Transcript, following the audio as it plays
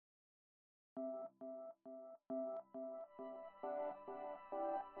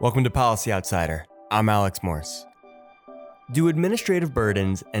Welcome to Policy Outsider. I'm Alex Morse. Do administrative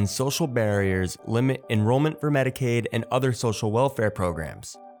burdens and social barriers limit enrollment for Medicaid and other social welfare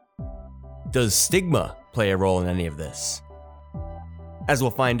programs? Does stigma play a role in any of this? As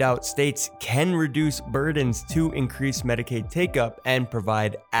we'll find out, states can reduce burdens to increase Medicaid take-up and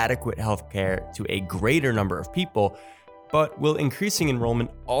provide adequate health care to a greater number of people, but will increasing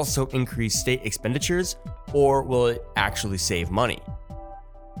enrollment also increase state expenditures, or will it actually save money?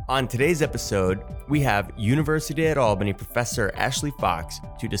 On today's episode, we have University at Albany professor Ashley Fox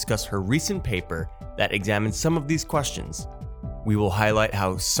to discuss her recent paper that examines some of these questions. We will highlight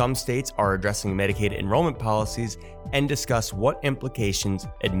how some states are addressing Medicaid enrollment policies and discuss what implications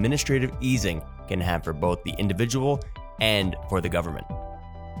administrative easing can have for both the individual and for the government.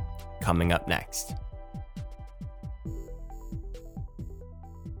 Coming up next.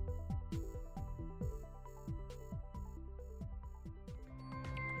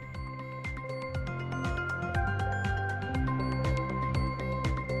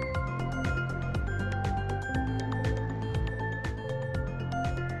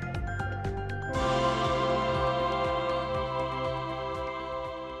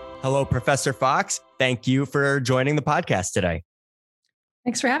 Hello, Professor Fox. Thank you for joining the podcast today.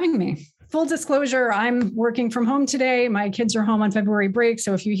 Thanks for having me. Full disclosure, I'm working from home today. My kids are home on February break.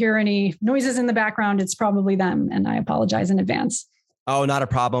 So if you hear any noises in the background, it's probably them. And I apologize in advance. Oh, not a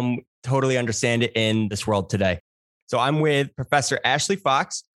problem. Totally understand it in this world today. So I'm with Professor Ashley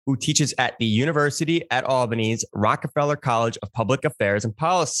Fox, who teaches at the University at Albany's Rockefeller College of Public Affairs and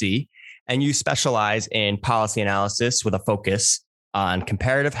Policy. And you specialize in policy analysis with a focus on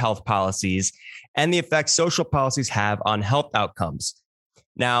comparative health policies and the effects social policies have on health outcomes.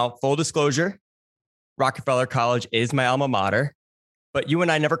 Now, full disclosure, Rockefeller College is my alma mater, but you and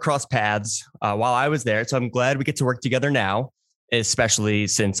I never crossed paths while I was there. So I'm glad we get to work together now, especially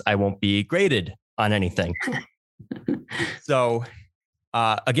since I won't be graded on anything. So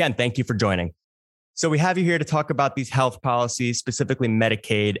again, thank you for joining. So we have you here to talk about these health policies, specifically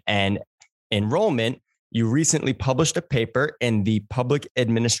Medicaid and enrollment. You recently published a paper in the Public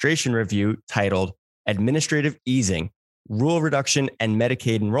Administration Review titled Administrative Easing, Rule Reduction and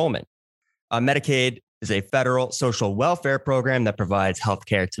Medicaid Enrollment. Medicaid is a federal social welfare program that provides health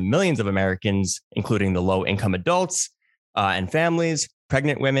care to millions of Americans, including the low-income adults and families,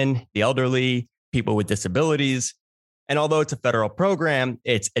 pregnant women, the elderly, people with disabilities. And although it's a federal program,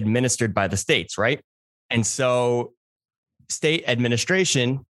 it's administered by the states, right? And so state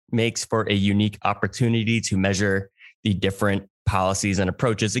administration makes for a unique opportunity to measure the different policies and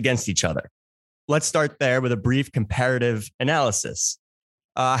approaches against each other. Let's start there with a brief comparative analysis.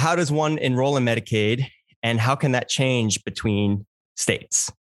 How does one enroll in Medicaid, and how can that change between states?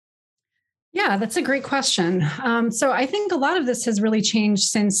 Yeah, that's a great question. So I think a lot of this has really changed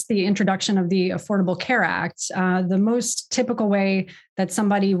since the introduction of the Affordable Care Act. The most typical way that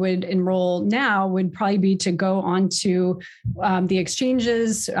somebody would enroll now would probably be to go onto the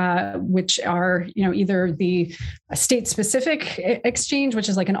exchanges, which are, either the state-specific exchange, which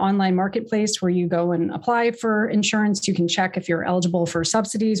is like an online marketplace where you go and apply for insurance. You can check if you're eligible for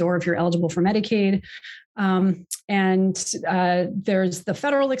subsidies or if you're eligible for Medicaid. And there's the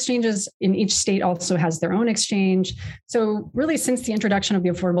federal exchanges. In each state also has their own exchange. So really, since the introduction of the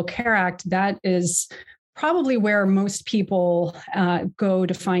Affordable Care Act, that is probably where most people go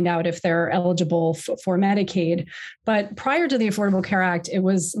to find out if they're eligible for Medicaid. But prior to the Affordable Care Act, it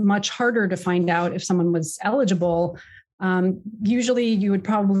was much harder to find out if someone was eligible. Usually you would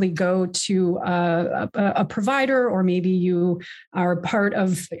probably go to a provider, or maybe you are part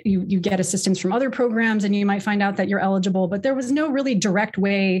of, you get assistance from other programs and you might find out that you're eligible, but there was no really direct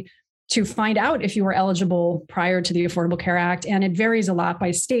way to find out if you were eligible prior to the Affordable Care Act. And it varies a lot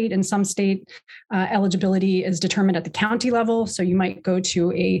by state. In some state, eligibility is determined at the county level. So you might go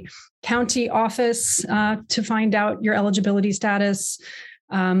to a county office to find out your eligibility status.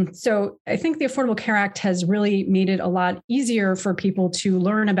 So I think the Affordable Care Act has really made it a lot easier for people to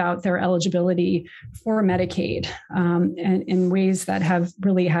learn about their eligibility for Medicaid and in ways that have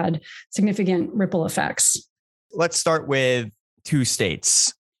really had significant ripple effects. Let's start with two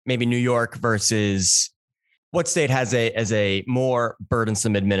states, maybe New York versus what state has a more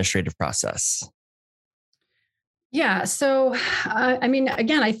burdensome administrative process? Yeah. So,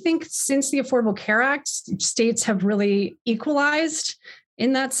 again, I think since the Affordable Care Act, states have really equalized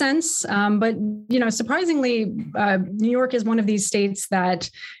in that sense. But, surprisingly, New York is one of these states that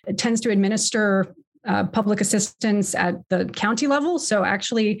tends to administer public assistance at the county level. So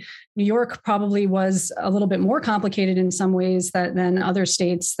actually, New York probably was a little bit more complicated in some ways than other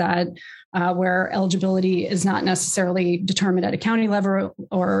states that where eligibility is not necessarily determined at a county level,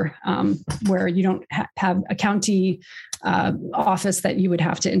 or where you don't have a county office that you would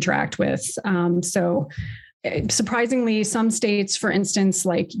have to interact with. So surprisingly, some states, for instance,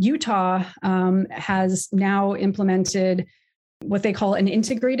 like Utah, has now implemented what they call an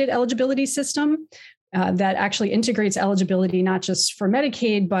integrated eligibility system that actually integrates eligibility not just for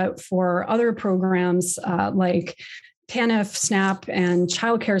Medicaid, but for other programs like TANF, SNAP, and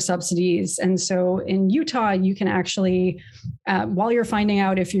childcare subsidies. And so in Utah, you can actually, while you're finding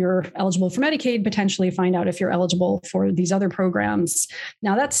out if you're eligible for Medicaid, potentially find out if you're eligible for these other programs.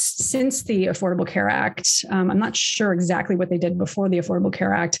 Now, that's since the Affordable Care Act. I'm not sure exactly what they did before the Affordable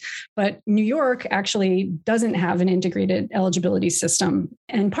Care Act, but New York actually doesn't have an integrated eligibility system.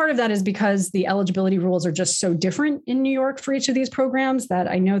 And part of that is because the eligibility rules are just so different in New York for each of these programs that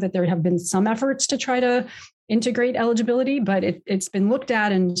I know that there have been some efforts to try to integrate eligibility, but it's been looked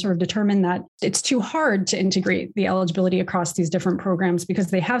at and sort of determined that it's too hard to integrate the eligibility across these different programs because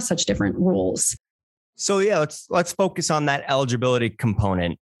they have such different rules. So yeah, let's focus on that eligibility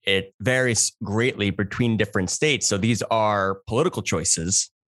component. It varies greatly between different states. So these are political choices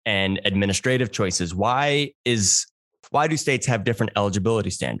and administrative choices. Why do states have different eligibility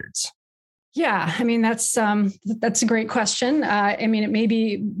standards? Yeah, I mean, that's a great question. I mean, it may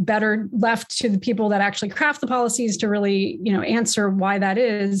be better left to the people that actually craft the policies to really, answer why that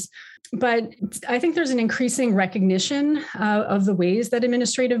is. But I think there's an increasing recognition of the ways that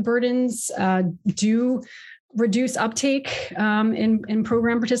administrative burdens do reduce uptake in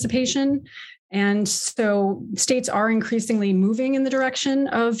program participation. And so states are increasingly moving in the direction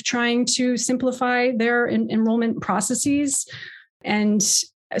of trying to simplify their enrollment processes. And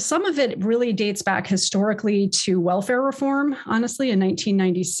some of it really dates back historically to welfare reform, honestly, in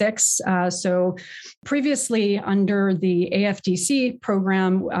 1996. So previously under the AFDC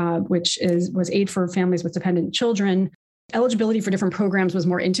program, which was Aid for Families with Dependent Children, eligibility for different programs was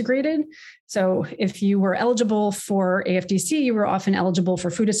more integrated. So if you were eligible for AFDC, you were often eligible for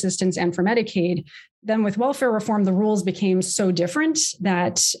food assistance and for Medicaid. Then with welfare reform, the rules became so different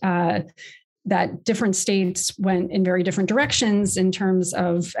that different states went in very different directions in terms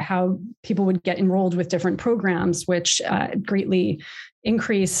of how people would get enrolled with different programs, which greatly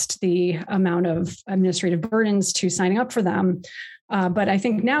increased the amount of administrative burdens to signing up for them. But I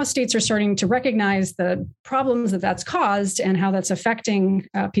think now states are starting to recognize the problems that that's caused and how that's affecting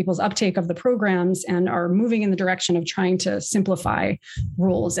people's uptake of the programs, and are moving in the direction of trying to simplify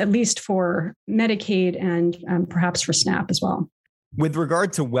rules, at least for Medicaid and perhaps for SNAP as well. With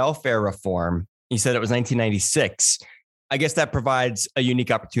regard to welfare reform, you said it was 1996. I guess that provides a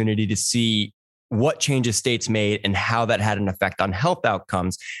unique opportunity to see what changes states made and how that had an effect on health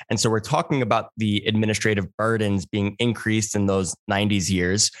outcomes. And so we're talking about the administrative burdens being increased in those 90s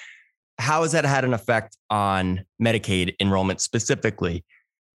years. How has that had an effect on Medicaid enrollment specifically?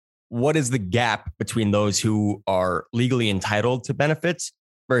 What is the gap between those who are legally entitled to benefits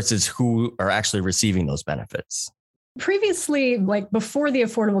versus who are actually receiving those benefits? Previously, like before the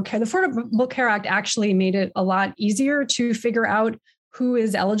Affordable Care Act actually made it a lot easier to figure out who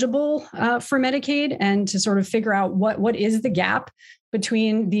is eligible for Medicaid and to sort of figure out what is the gap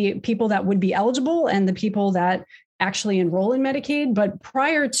between the people that would be eligible and the people that actually enroll in Medicaid. But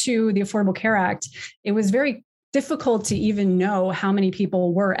prior to the Affordable Care Act, it was very difficult to even know how many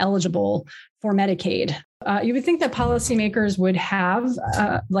people were eligible for Medicaid. You would think that policymakers would have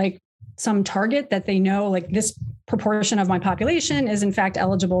some target that they know, like this proportion of my population is in fact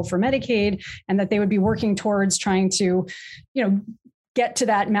eligible for Medicaid, and that they would be working towards trying to, get to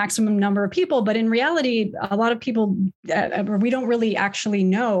that maximum number of people. But in reality, a lot of people, we don't really actually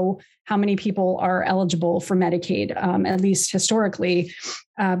know how many people are eligible for Medicaid, at least historically,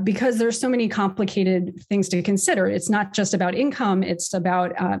 because there's so many complicated things to consider. It's not just about income. It's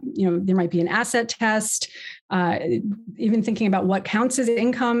about, there might be an asset test. Even thinking about what counts as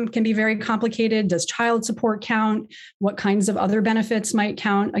income can be very complicated. Does child support count? What kinds of other benefits might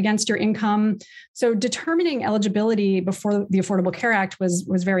count against your income? So determining eligibility before the Affordable Care Act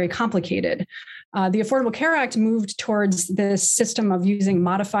was very complicated. The Affordable Care Act moved towards this system of using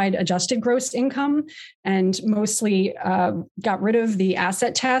modified adjusted gross income, and mostly got rid of the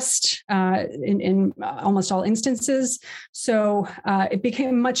asset test in almost all instances. So it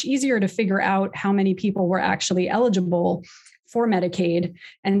became much easier to figure out how many people were actually eligible for Medicaid.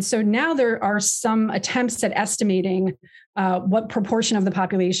 And so now there are some attempts at estimating what proportion of the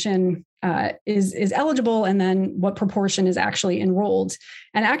population is eligible, and then what proportion is actually enrolled.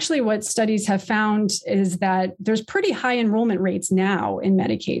 And actually, what studies have found is that there's pretty high enrollment rates now in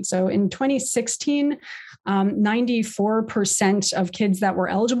Medicaid. So in 2016, 94% of kids that were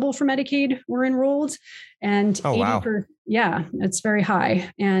eligible for Medicaid were enrolled, and 80%, yeah, it's very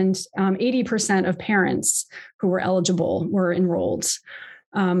high. And 80% of parents who were eligible were enrolled.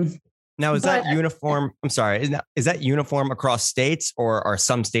 Now, is that uniform? I'm sorry. Is that uniform across states, or are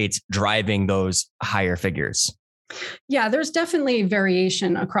some states driving those higher figures? Yeah, there's definitely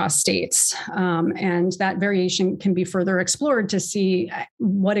variation across states. And that variation can be further explored to see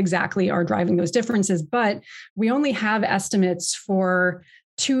what exactly are driving those differences. But we only have estimates for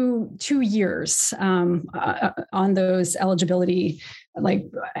two years on those eligibility, like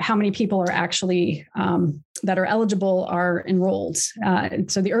how many people are actually that are eligible are enrolled.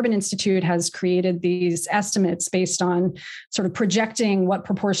 So the Urban Institute has created these estimates based on sort of projecting what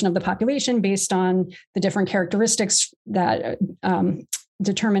proportion of the population based on the different characteristics that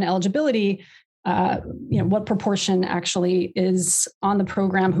determine eligibility. What proportion actually is on the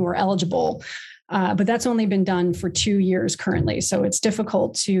program who are eligible. But that's only been done for 2 years currently. So it's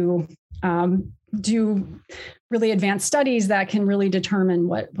difficult to do really advanced studies that can really determine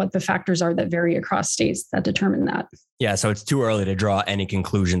what the factors are that vary across states that determine that. Yeah, so it's too early to draw any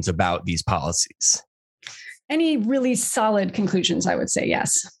conclusions about these policies. Any really solid conclusions, I would say,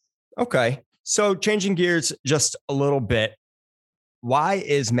 yes. Okay. So changing gears just a little bit, why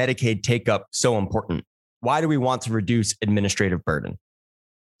is Medicaid take-up so important? Why do we want to reduce administrative burden?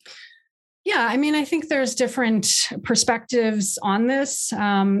 Yeah, I mean, I think there's different perspectives on this.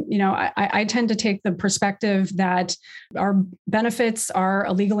 I tend to take the perspective that our benefits are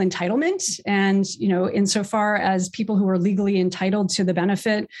a legal entitlement. And, insofar as people who are legally entitled to the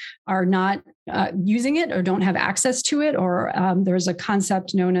benefit are not using it or don't have access to it, or there's a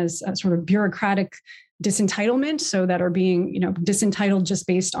concept known as sort of bureaucratic disentitlement, so that are being, disentitled just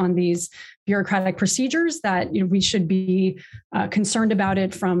based on these bureaucratic procedures, that we should be concerned about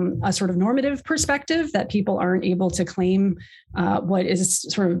it from a sort of normative perspective, that people aren't able to claim what is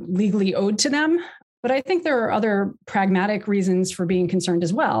sort of legally owed to them. But I think there are other pragmatic reasons for being concerned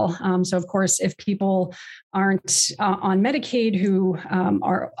as well. So, of course, if people aren't on Medicaid who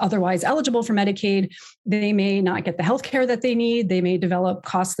are otherwise eligible for Medicaid, they may not get the health care that they need. They may develop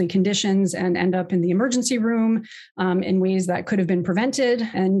costly conditions and end up in the emergency room in ways that could have been prevented,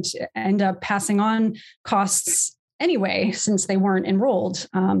 and end up passing on costs anyway, since they weren't enrolled.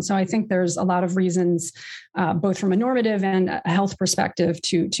 So I think there's a lot of reasons, both from a normative and a health perspective,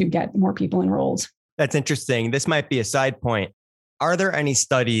 to get more people enrolled. That's interesting. This might be a side point. Are there any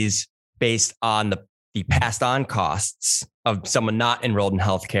studies based on the passed on costs of someone not enrolled in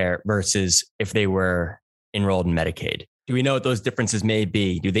healthcare versus if they were enrolled in Medicaid? Do we know what those differences may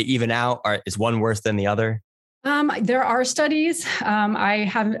be? Do they even out? Or is one worse than the other? There are studies.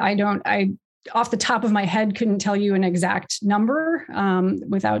 I off the top of my head couldn't tell you an exact number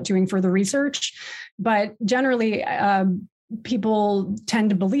without doing further research, but generally, people tend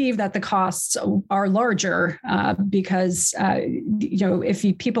to believe that the costs are larger because,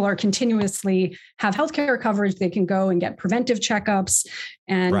 if people are continuously have healthcare coverage, they can go and get preventive checkups.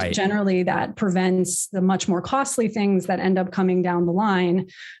 And generally that prevents the much more costly things that end up coming down the line.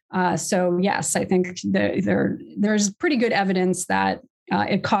 So yes, I think there's pretty good evidence that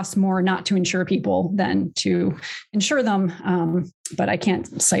it costs more not to insure people than to insure them. But I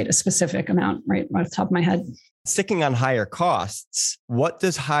can't cite a specific amount right off the top of my head. Sticking on higher costs, what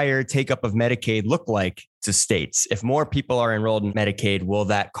does higher take up of Medicaid look like to states? If more people are enrolled in Medicaid, will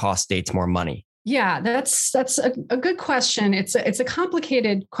that cost states more money? Yeah, that's a good question. It's a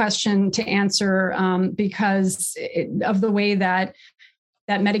complicated question to answer because of the way that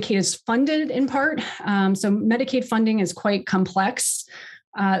Medicaid is funded in part. So Medicaid funding is quite complex.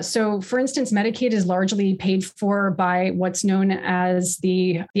 So for instance, Medicaid is largely paid for by what's known as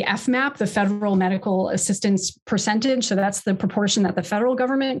the FMAP, the Federal Medical Assistance Percentage. So that's the proportion that the federal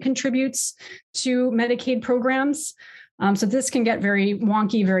government contributes to Medicaid programs. So this can get very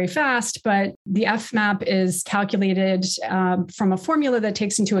wonky very fast, but the FMAP is calculated from a formula that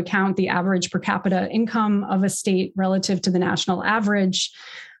takes into account the average per capita income of a state relative to the national average.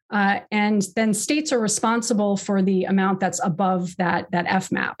 And then states are responsible for the amount that's above that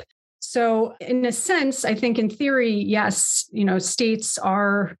FMAP. So in a sense, I think in theory, yes, states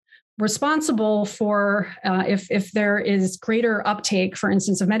are responsible for if there is greater uptake, for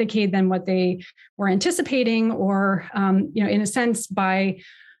instance, of Medicaid than what they were anticipating, or in a sense, by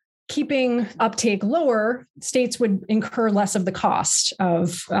keeping uptake lower, states would incur less of the cost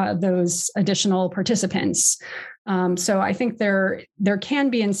of those additional participants. So I think there can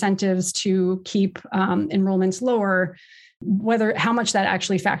be incentives to keep enrollments lower. Whether how much that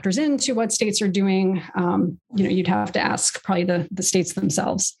actually factors into what states are doing, you'd have to ask probably the states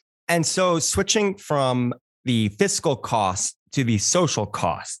themselves. And so switching from the fiscal cost to the social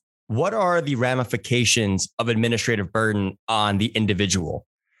cost, what are the ramifications of administrative burden on the individual?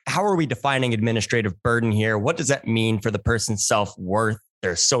 How are we defining administrative burden here? What does that mean for the person's self-worth,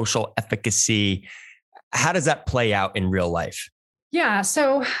 their social efficacy? How does that play out in real life? Yeah,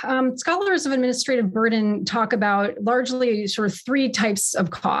 so scholars of administrative burden talk about largely sort of three types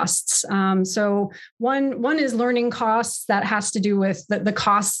of costs. So one is learning costs. That has to do with the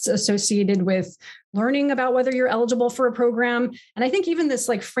costs associated with learning about whether you're eligible for a program. And I think even this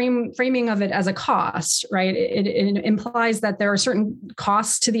like framing of it as a cost, right? It implies that there are certain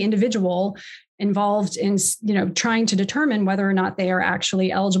costs to the individual involved in, trying to determine whether or not they are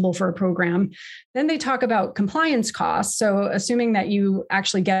actually eligible for a program. Then they talk about compliance costs. So assuming that you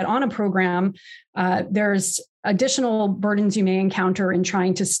actually get on a program, there's additional burdens you may encounter in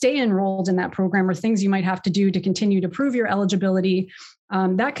trying to stay enrolled in that program, or things you might have to do to continue to prove your eligibility.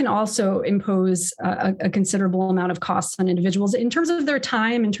 That can also impose a considerable amount of costs on individuals in terms of their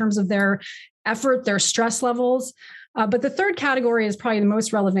time, in terms of their effort, their stress levels. But the third category is probably the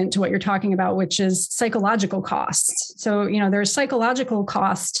most relevant to what you're talking about, which is psychological costs. So, there's psychological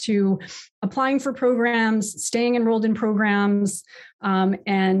costs to applying for programs, staying enrolled in programs,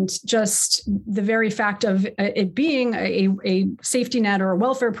 and just the very fact of it being a safety net or a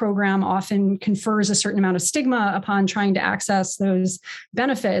welfare program often confers a certain amount of stigma upon trying to access those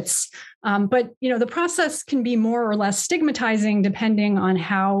benefits. But the process can be more or less stigmatizing depending on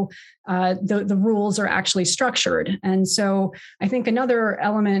how the rules are actually structured. And so I think another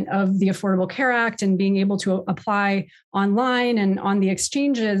element of the Affordable Care Act and being able to apply online and on the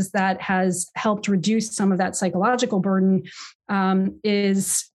exchanges that has helped reduce some of that psychological burden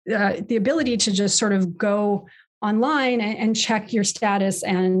is the ability to just sort of go online and check your status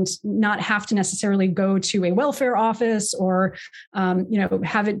and not have to necessarily go to a welfare office or,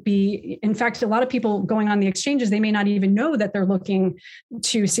 have it be, in fact, a lot of people going on the exchanges, they may not even know that they're looking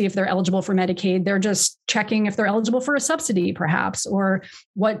to see if they're eligible for Medicaid. They're just checking if they're eligible for a subsidy, perhaps, or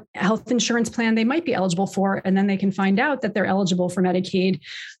what health insurance plan they might be eligible for. And then they can find out that they're eligible for Medicaid.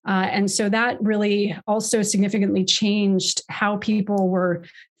 And so that really also significantly changed how people were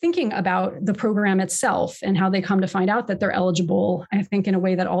thinking about the program itself and how they come to find out that they're eligible, I think, in a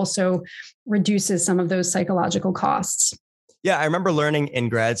way that also reduces some of those psychological costs. Yeah, I remember learning in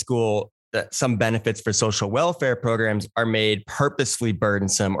grad school that some benefits for social welfare programs are made purposefully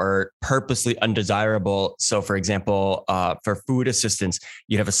burdensome or purposely undesirable. So, for example, for food assistance,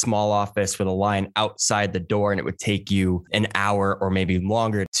 you'd have a small office with a line outside the door, and it would take you an hour or maybe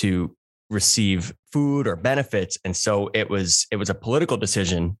longer to receive food or benefits. And so it was a political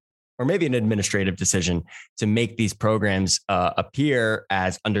decision, or maybe an administrative decision, to make these programs appear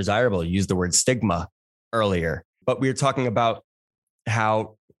as undesirable. You used the word stigma earlier, but we were talking about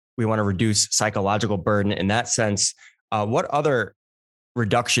how we want to reduce psychological burden in that sense. What other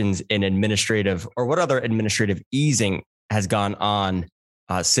reductions in administrative, or what other administrative easing has gone on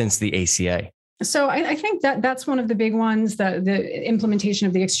since the ACA? So I think that's one of the big ones. The implementation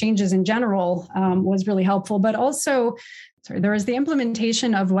of the exchanges in general was really helpful, but also, there was the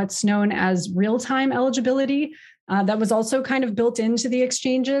implementation of what's known as real-time eligibility that was also kind of built into the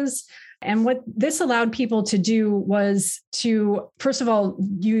exchanges. And what this allowed people to do was to, first of all,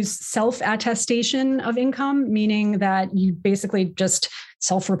 use self-attestation of income, meaning that you basically just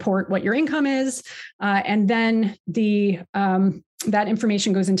self-report what your income is. And then that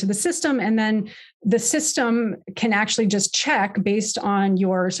information goes into the system. And then the system can actually just check based on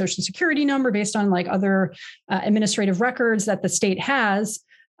your Social Security number, based on like other administrative records that the state has,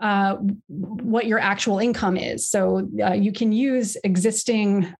 what your actual income is. So you can use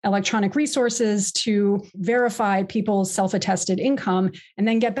existing electronic resources to verify people's self-attested income and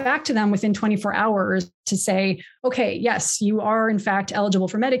then get back to them within 24 hours to say, okay, yes, you are in fact eligible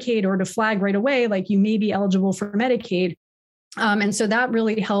for Medicaid, or to flag right away, like you may be eligible for Medicaid. And so that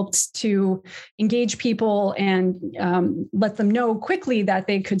really helped to engage people and let them know quickly that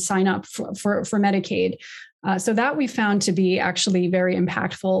they could sign up for Medicaid. So that we found to be actually very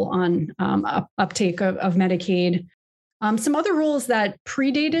impactful on uptake of Medicaid. Some other rules that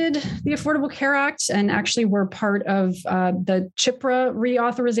predated the Affordable Care Act and actually were part of the CHIPRA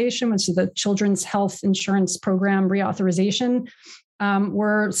reauthorization, which is the Children's Health Insurance Program reauthorization.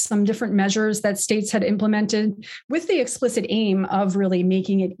 were some different measures that states had implemented with the explicit aim of really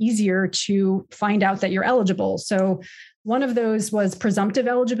making it easier to find out that you're eligible. So one of those was presumptive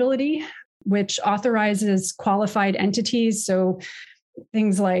eligibility, which authorizes qualified entities. So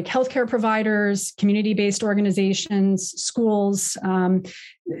things like healthcare providers, community-based organizations, schools.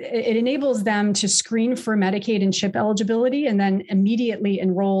 It enables them to screen for Medicaid and CHIP eligibility and then immediately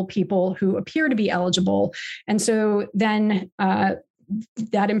enroll people who appear to be eligible. And so then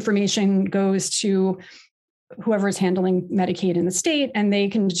that information goes to whoever is handling Medicaid in the state, and they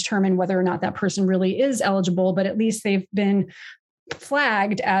can determine whether or not that person really is eligible, but at least they've been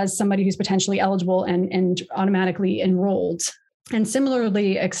flagged as somebody who's potentially eligible and automatically enrolled. And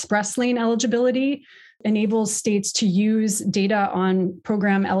similarly, express lane eligibility enables states to use data on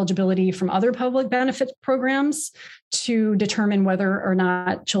program eligibility from other public benefit programs to determine whether or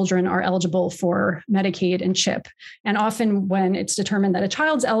not children are eligible for Medicaid and CHIP. And often when it's determined that a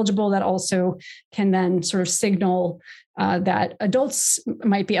child's eligible, that also can then sort of signal that adults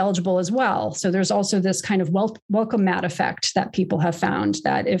might be eligible as well. So there's also this kind of welcome mat effect that people have found,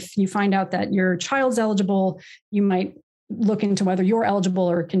 that if you find out that your child's eligible, you might look into whether you're eligible,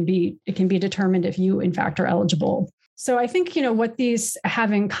 or it can be determined if you in fact are eligible. So I think, what these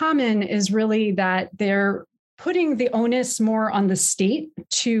have in common is really that they're putting the onus more on the state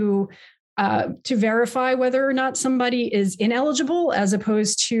to verify whether or not somebody is ineligible, as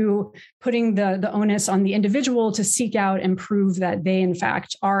opposed to putting the onus on the individual to seek out and prove that they in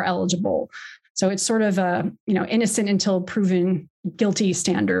fact are eligible. So it's sort of a, innocent until proven guilty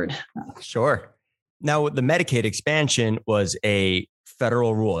standard. Sure. Now, the Medicaid expansion was a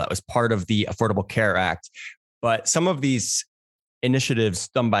federal rule that was part of the Affordable Care Act, but some of these initiatives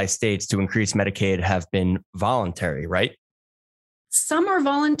done by states to increase Medicaid have been voluntary, right? Some are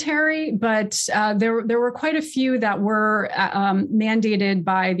voluntary, but there were quite a few that were mandated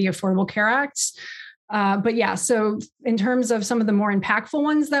by the Affordable Care Act. But yeah, so in terms of some of the more impactful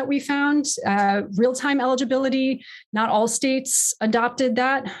ones that we found, real-time eligibility, not all states adopted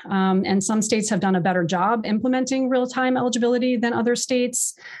that. And some states have done a better job implementing real-time eligibility than other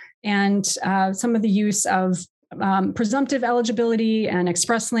states. And some of the use of presumptive eligibility and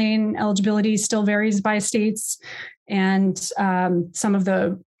express lane eligibility still varies by states. And some of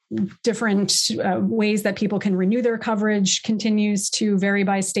the different ways that people can renew their coverage continues to vary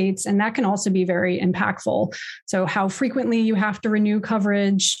by states, and that can also be very impactful. So how frequently you have to renew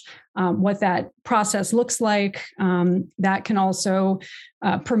coverage, what that process looks like, that can also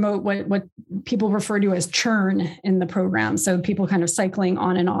promote what people refer to as churn in the program. So people kind of cycling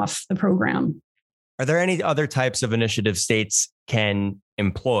on and off the program. Are there any other types of initiatives states can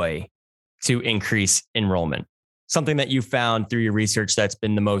employ to increase enrollment? Something that you found through your research that's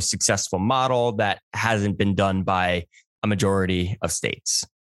been the most successful model that hasn't been done by a majority of states?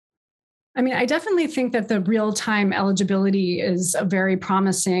 I mean, I definitely think that the real-time eligibility is a very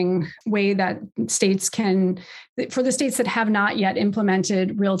promising way that states can, for the states that have not yet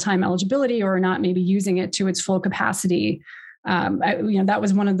implemented real-time eligibility or are not maybe using it to its full capacity. That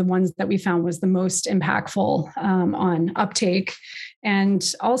was one of the ones that we found was the most impactful on uptake.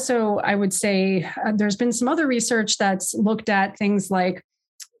 And also, I would say there's been some other research that's looked at things like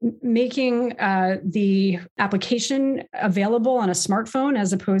making the application available on a smartphone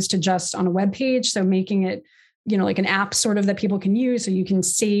as opposed to just on a web page. So making it, like an app sort of that people can use so you can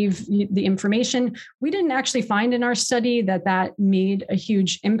save the information. We didn't actually find in our study that made a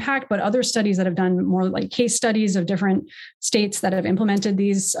huge impact, but other studies that have done more like case studies of different states that have implemented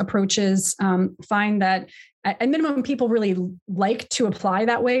these approaches find that at minimum, people really like to apply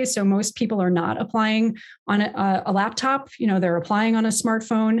that way. So most people are not applying on a laptop. They're applying on a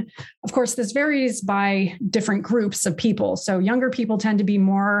smartphone. Of course, this varies by different groups of people. So younger people tend to be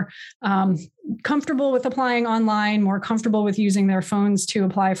more comfortable with applying online, more comfortable with using their phones to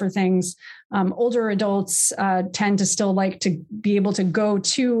apply for things. Older adults tend to still like to be able to go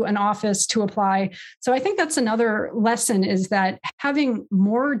to an office to apply. So I think that's another lesson, is that having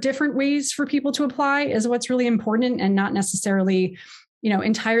more different ways for people to apply is what's really important, and not necessarily,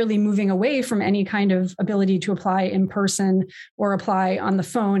 entirely moving away from any kind of ability to apply in person or apply on the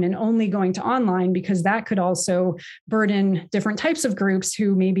phone and only going to online, because that could also burden different types of groups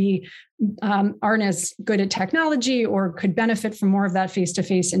who maybe aren't as good at technology or could benefit from more of that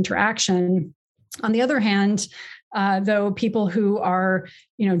face-to-face interaction. On the other hand, though, people who are,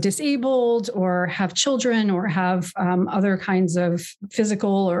 disabled or have children or have other kinds of physical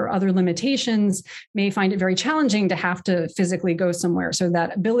or other limitations may find it very challenging to have to physically go somewhere. So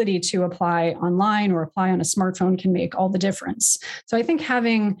that ability to apply online or apply on a smartphone can make all the difference. So I think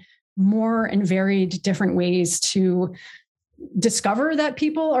having more and varied different ways to discover that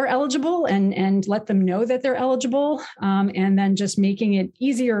people are eligible and let them know that they're eligible, and then just making it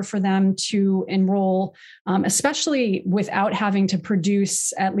easier for them to enroll, especially without having to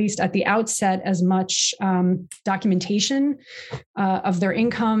produce, at least at the outset, as much documentation of their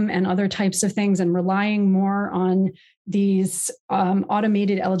income and other types of things, and relying more on these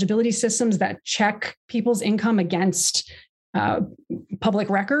automated eligibility systems that check people's income against public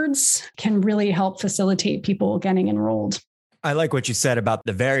records can really help facilitate people getting enrolled. I like what you said about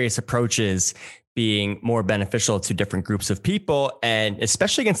the various approaches being more beneficial to different groups of people, and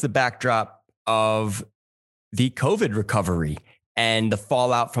especially against the backdrop of the COVID recovery and the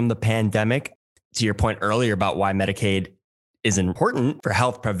fallout from the pandemic. To your point earlier about why Medicaid is important for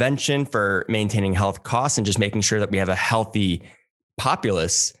health prevention, for maintaining health costs, and just making sure that we have a healthy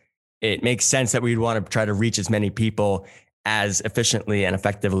populace, it makes sense that we'd want to try to reach as many people as efficiently and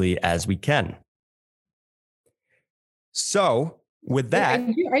effectively as we can. So with that,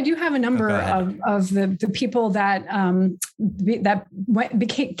 I do have a number of the people that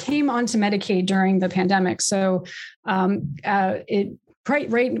came onto Medicaid during the pandemic. So well,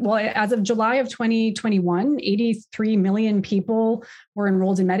 as of July of 2021, 83 million people were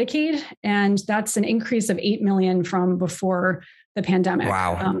enrolled in Medicaid, and that's an increase of 8 million from before the pandemic.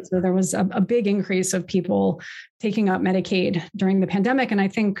 Wow. So there was a big increase of people taking up Medicaid during the pandemic. And I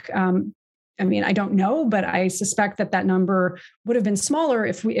think, I don't know, but I suspect that number would have been smaller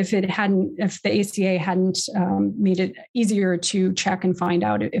if the ACA hadn't made it easier to check and find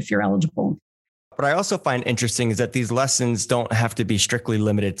out if you're eligible. What I also find interesting is that these lessons don't have to be strictly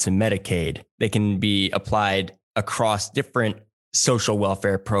limited to Medicaid. They can be applied across different social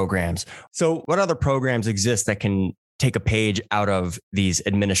welfare programs. So what other programs exist that can take a page out of these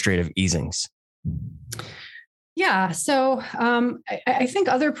administrative easings? Yeah, so I think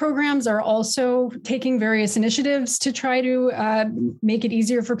other programs are also taking various initiatives to try to make it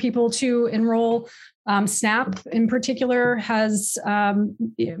easier for people to enroll. SNAP in particular has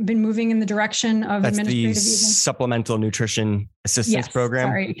been moving in the direction of administrative easing. Supplemental Nutrition Assistance Program.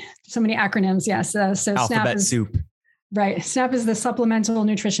 Sorry, so many acronyms. Yes, so Alphabet soup. Right. SNAP is the Supplemental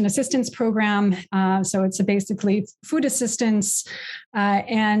Nutrition Assistance Program. So it's basically food assistance.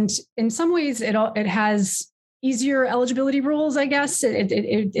 And in some ways, it has easier eligibility rules, I guess.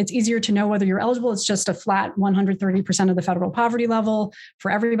 It's easier to know whether you're eligible. It's just a flat 130% of the federal poverty level for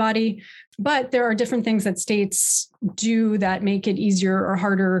everybody. But there are different things that states do that make it easier or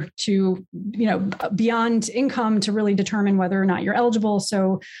harder to, beyond income, to really determine whether or not you're eligible.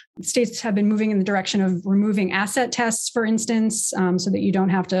 So states have been moving in the direction of removing asset tests, for instance, so that you don't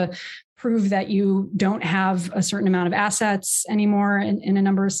have to prove that you don't have a certain amount of assets anymore in a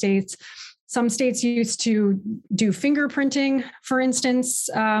number of states. Some states used to do fingerprinting, for instance,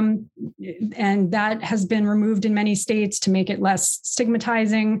 and that has been removed in many states to make it less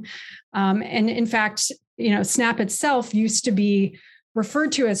stigmatizing. And in fact, SNAP itself used to be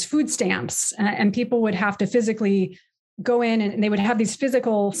referred to as food stamps, and people would have to physically go in and they would have these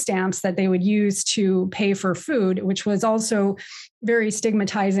physical stamps that they would use to pay for food, which was also very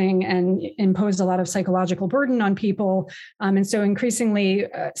stigmatizing and imposed a lot of psychological burden on people. And so increasingly,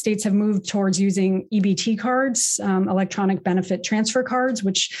 states have moved towards using EBT cards, electronic benefit transfer cards,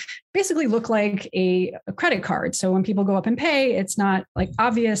 which basically look like a credit card. So when people go up and pay, it's not like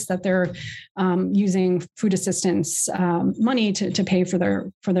obvious that they're using food assistance money to pay for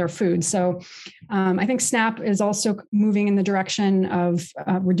their food. So I think SNAP is also moving in the direction of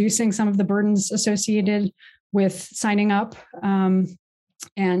reducing some of the burdens associated with signing up, and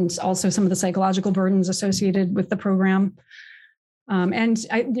also some of the psychological burdens associated with the program.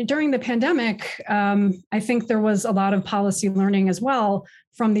 During the pandemic, I think there was a lot of policy learning as well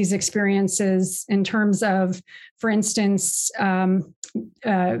from these experiences in terms of, for instance, the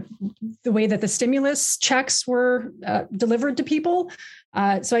way that the stimulus checks were delivered to people.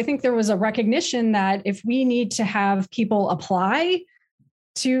 So I think there was a recognition that if we need to have people apply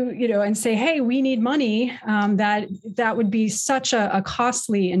to, and say, hey, we need money, that would be such a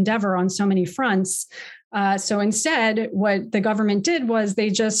costly endeavor on so many fronts. So instead, what the government did was they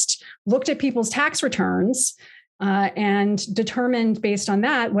just looked at people's tax returns and determined based on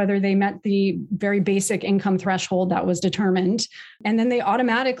that whether they met the very basic income threshold that was determined. And then they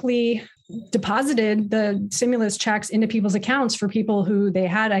automatically deposited the stimulus checks into people's accounts for people who they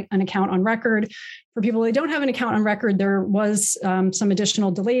had an account on record. For people who don't have an account on record, there was some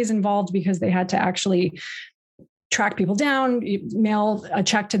additional delays involved because they had to actually track people down, mail a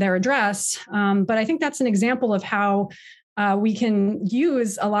check to their address. But I think that's an example of how we can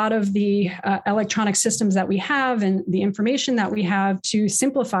use a lot of the electronic systems that we have and the information that we have to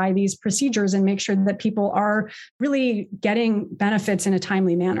simplify these procedures and make sure that people are really getting benefits in a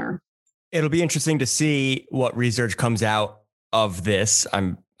timely manner. It'll be interesting to see what research comes out of this.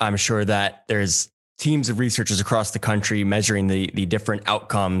 I'm sure that there's teams of researchers across the country measuring the different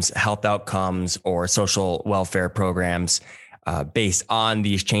outcomes, health outcomes, or social welfare programs based on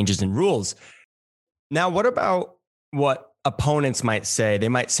these changes in rules. Now, what about what opponents might say? They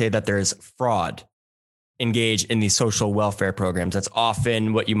might say that there's fraud engaged in these social welfare programs. That's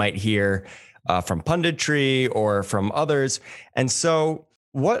often what you might hear from punditry or from others. And so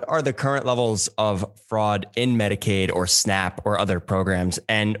what are the current levels of fraud in Medicaid or SNAP or other programs?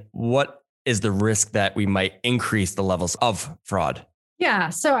 And what is the risk that we might increase the levels of fraud? Yeah,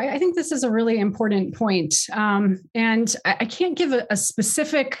 so I think this is a really important point. And I can't give a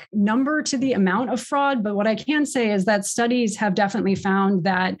specific number to the amount of fraud, but what I can say is that studies have definitely found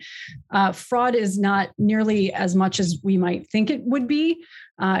that fraud is not nearly as much as we might think it would be.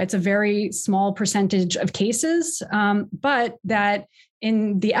 It's a very small percentage of cases, but that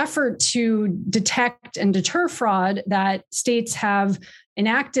in the effort to detect and deter fraud, that states have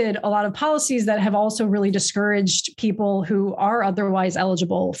enacted a lot of policies that have also really discouraged people who are otherwise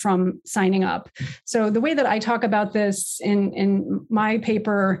eligible from signing up. So the way that I talk about this in my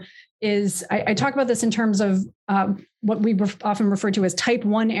paper is I talk about this in terms of what we often refer to as type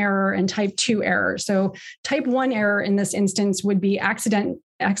 1 error and type 2 error. So type 1 error in this instance would be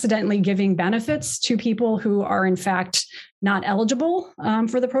accidentally giving benefits to people who are in fact not eligible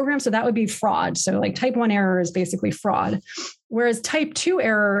for the program. So that would be fraud. So like type 1 error is basically fraud. Whereas type 2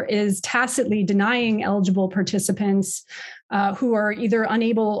 error is tacitly denying eligible participants who are either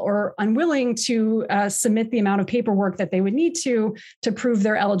unable or unwilling to submit the amount of paperwork that they would need to prove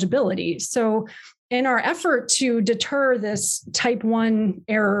their eligibility. So in our effort to deter this type 1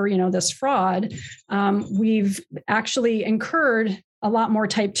 error, this fraud, we've actually incurred a lot more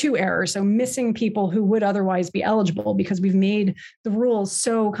type 2 errors, so missing people who would otherwise be eligible because we've made the rules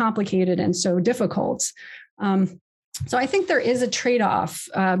so complicated and so difficult. So I think there is a trade-off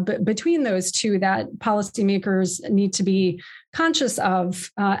between those two that policymakers need to be conscious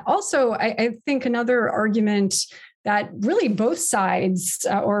of. Also, I think another argument that really both sides,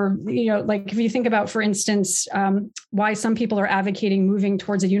 like if you think about, for instance, why some people are advocating moving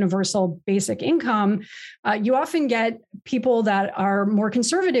towards a universal basic income, you often get people that are more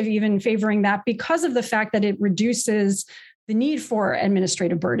conservative even favoring that because of the fact that it reduces the need for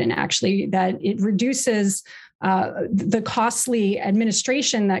administrative burden, actually, that it reduces the costly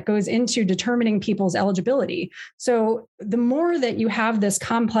administration that goes into determining people's eligibility. So the more that you have this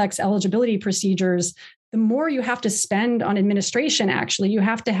complex eligibility procedures, the more you have to spend on administration. Actually, you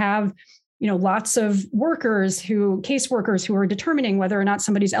have to have, lots of caseworkers who are determining whether or not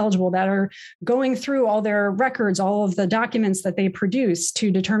somebody's eligible, that are going through all their records, all of the documents that they produce to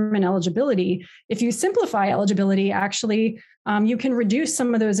determine eligibility. If you simplify eligibility, actually, you can reduce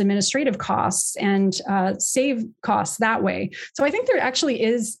some of those administrative costs and save costs that way. So I think there actually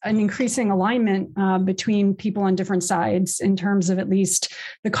is an increasing alignment between people on different sides in terms of at least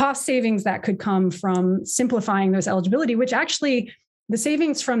the cost savings that could come from simplifying those eligibility, which actually the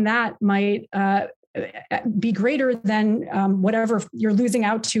savings from that might be greater than whatever you're losing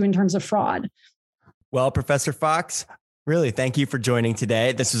out to in terms of fraud. Well, Professor Fox, really, thank you for joining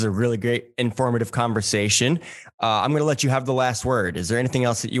today. This is a really great, informative conversation. I'm going to let you have the last word. Is there anything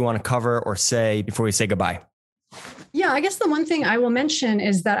else that you want to cover or say before we say goodbye? Yeah, I guess the one thing I will mention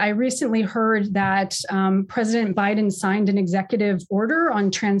is that I recently heard that President Biden signed an executive order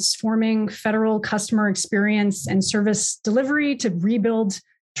on transforming federal customer experience and service delivery to rebuild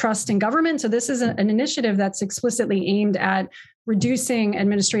trust in government. So this is an initiative that's explicitly aimed at reducing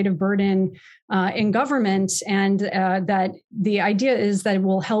administrative burden in government, and that the idea is that it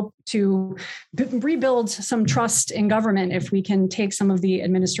will help to rebuild some trust in government if we can take some of the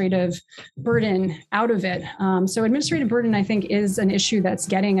administrative burden out of it. So administrative burden, I think, is an issue that's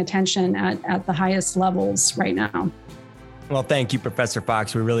getting attention at the highest levels right now. Well, thank you, Professor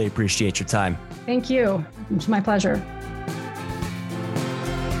Fox. We really appreciate your time. Thank you. It's my pleasure.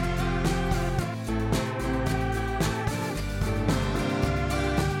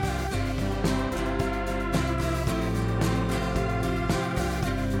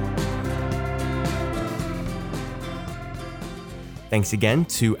 Thanks again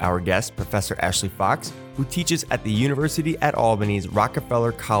to our guest, Professor Ashley Fox, who teaches at the University at Albany's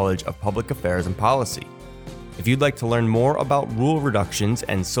Rockefeller College of Public Affairs and Policy. If you'd like to learn more about rule reductions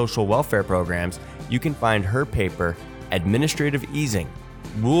and social welfare programs, you can find her paper, Administrative Easing: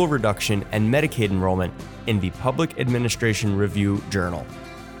 rule reduction, and Medicaid enrollment in the Public Administration Review Journal.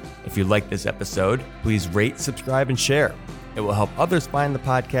 If you like this episode, please rate, subscribe, and share. It will help others find the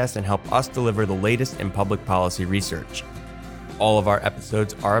podcast and help us deliver the latest in public policy research. All of our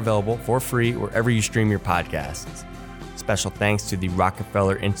episodes are available for free wherever you stream your podcasts. Special thanks to the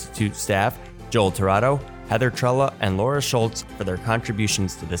Rockefeller Institute staff, Joel Torado, Heather Trella, and Laura Schultz for their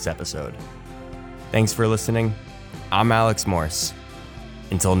contributions to this episode. Thanks for listening. I'm Alex Morse.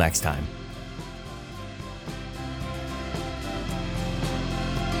 Until next time.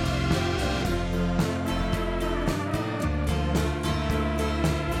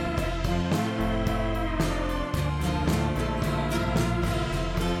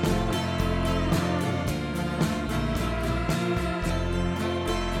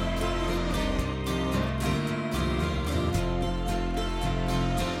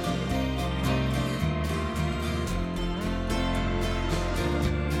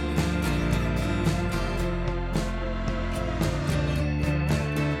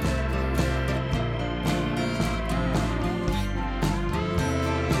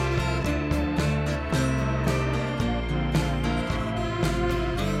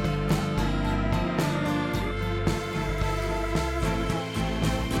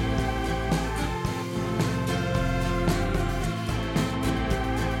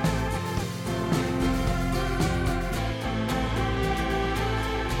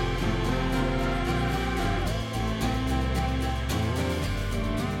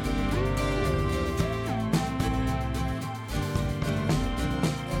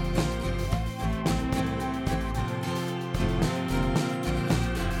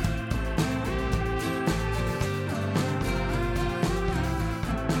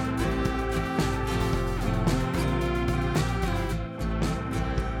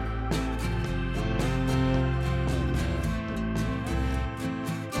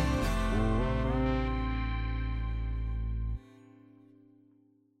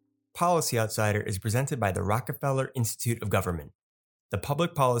 Policy Outsider is presented by the Rockefeller Institute of Government, the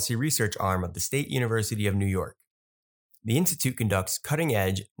public policy research arm of the State University of New York. The Institute conducts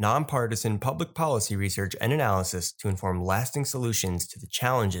cutting-edge, nonpartisan public policy research and analysis to inform lasting solutions to the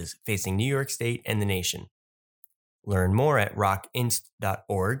challenges facing New York State and the nation. Learn more at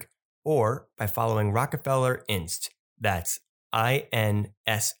rockinst.org or by following Rockefeller Inst, that's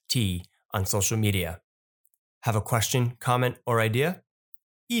INST, on social media. Have a question, comment, or idea?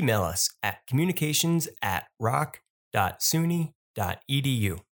 Email us at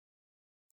communications@rock.suny.edu.